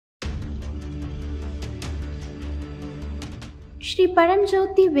Shri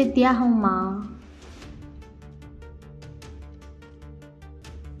Paramjyoti Vidhya Homa.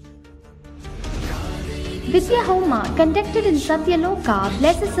 Vidhya Homa, conducted in Satyaloka,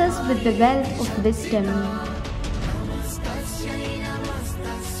 blesses us with the wealth of wisdom.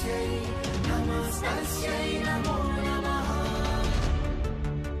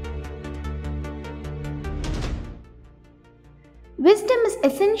 Wisdom is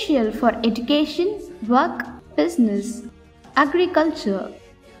essential for education, work, business, agriculture,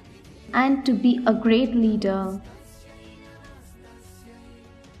 and to be a great leader.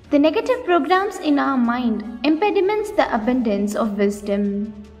 The negative programs in our mind impediments the abundance of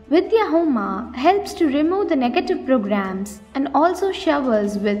wisdom. Vidhya Homa helps to remove the negative programs and also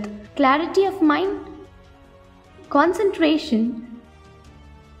showers with clarity of mind, concentration,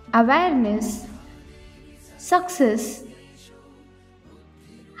 awareness, success,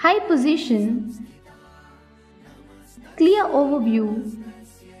 high position, clear overview,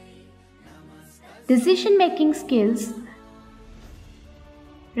 decision-making skills,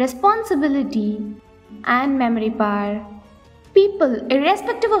 responsibility, and memory power. People,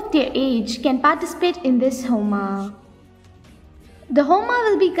 irrespective of their age, can participate in this Homa. The Homa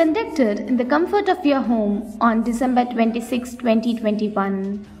will be conducted in the comfort of your home on December 26,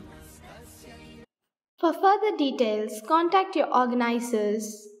 2021. For further details, contact your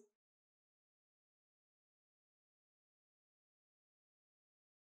organizers.